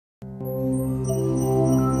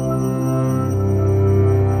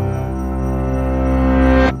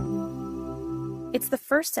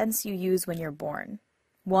first sense you use when you're born.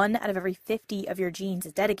 1 out of every 50 of your genes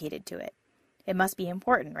is dedicated to it. It must be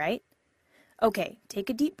important, right? Okay, take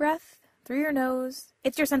a deep breath through your nose.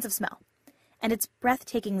 It's your sense of smell, and it's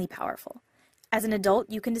breathtakingly powerful. As an adult,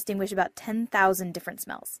 you can distinguish about 10,000 different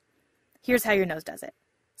smells. Here's how your nose does it.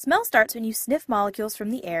 Smell starts when you sniff molecules from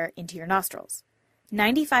the air into your nostrils.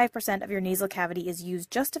 95% of your nasal cavity is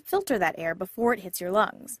used just to filter that air before it hits your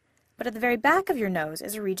lungs. But at the very back of your nose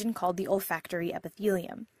is a region called the olfactory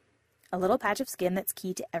epithelium, a little patch of skin that's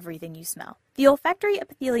key to everything you smell. The olfactory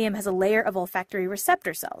epithelium has a layer of olfactory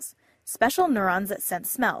receptor cells, special neurons that sense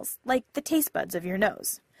smells, like the taste buds of your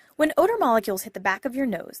nose. When odor molecules hit the back of your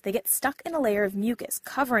nose, they get stuck in a layer of mucus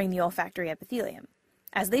covering the olfactory epithelium.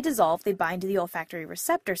 As they dissolve, they bind to the olfactory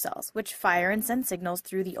receptor cells, which fire and send signals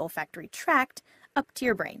through the olfactory tract up to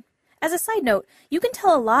your brain. As a side note, you can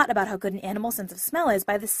tell a lot about how good an animal's sense of smell is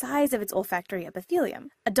by the size of its olfactory epithelium.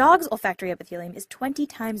 A dog's olfactory epithelium is 20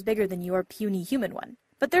 times bigger than your puny human one.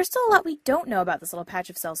 But there's still a lot we don't know about this little patch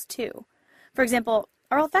of cells, too. For example,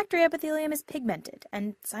 our olfactory epithelium is pigmented,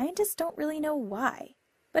 and scientists don't really know why.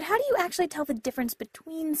 But how do you actually tell the difference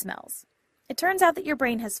between smells? It turns out that your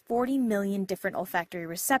brain has 40 million different olfactory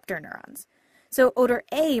receptor neurons. So odor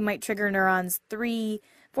A might trigger neurons 3,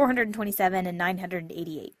 427, and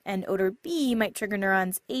 988, and odor B might trigger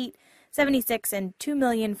neurons 8, 76, and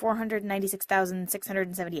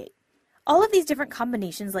 2,496,678. All of these different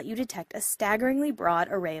combinations let you detect a staggeringly broad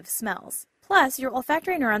array of smells. Plus, your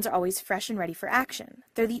olfactory neurons are always fresh and ready for action.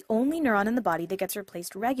 They're the only neuron in the body that gets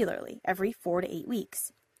replaced regularly, every 4 to 8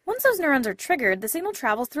 weeks. Once those neurons are triggered, the signal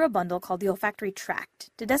travels through a bundle called the olfactory tract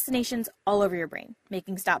to destinations all over your brain,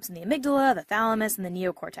 making stops in the amygdala, the thalamus, and the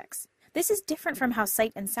neocortex. This is different from how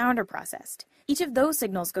sight and sound are processed. Each of those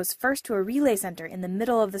signals goes first to a relay center in the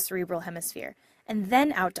middle of the cerebral hemisphere, and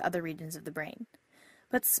then out to other regions of the brain.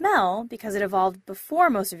 But smell, because it evolved before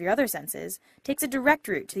most of your other senses, takes a direct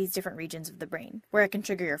route to these different regions of the brain, where it can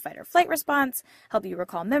trigger your fight or flight response, help you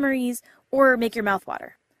recall memories, or make your mouth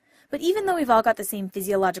water. But even though we've all got the same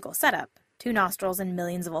physiological setup, 2 nostrils and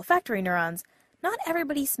millions of olfactory neurons, not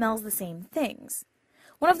everybody smells the same things.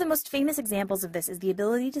 One of the most famous examples of this is the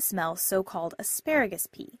ability to smell so-called asparagus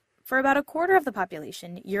pea. For about a quarter of the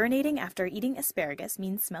population, urinating after eating asparagus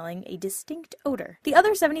means smelling a distinct odor. The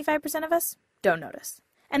other 75% of us don't notice.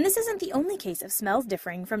 And this isn't the only case of smells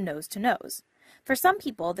differing from nose to nose. For some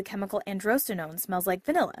people, the chemical androstenone smells like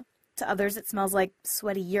vanilla. To others, it smells like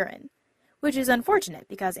sweaty urine, which is unfortunate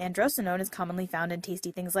because androstenone is commonly found in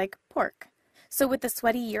tasty things like pork. So with the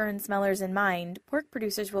sweaty urine smellers in mind, pork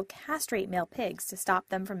producers will castrate male pigs to stop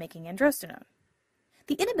them from making androstenone.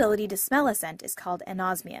 The inability to smell a scent is called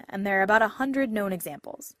anosmia, and there are about 100 known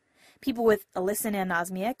examples. People with allicin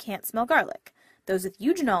anosmia can't smell garlic. Those with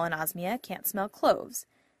eugenol anosmia can't smell cloves.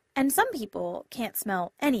 And some people can't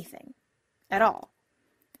smell anything at all.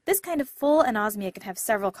 This kind of full anosmia can have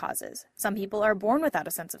several causes. Some people are born without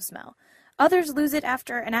a sense of smell. Others lose it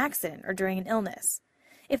after an accident or during an illness.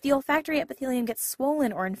 If the olfactory epithelium gets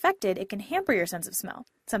swollen or infected, it can hamper your sense of smell,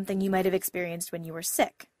 something you might have experienced when you were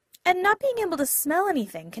sick. And not being able to smell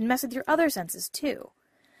anything can mess with your other senses too.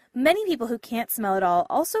 Many people who can't smell at all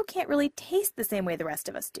also can't really taste the same way the rest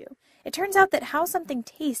of us do. It turns out that how something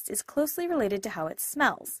tastes is closely related to how it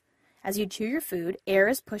smells. As you chew your food, air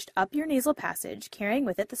is pushed up your nasal passage, carrying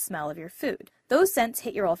with it the smell of your food. Those scents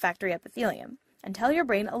hit your olfactory epithelium and tell your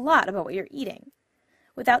brain a lot about what you're eating.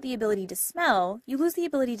 Without the ability to smell, you lose the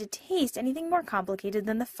ability to taste anything more complicated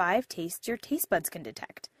than the 5 tastes your taste buds can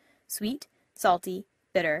detect: sweet, salty,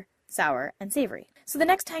 bitter, sour, and savory. So the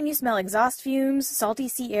next time you smell exhaust fumes, salty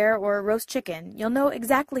sea air, or roast chicken, you'll know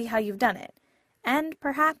exactly how you've done it, and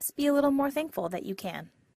perhaps be a little more thankful that you can.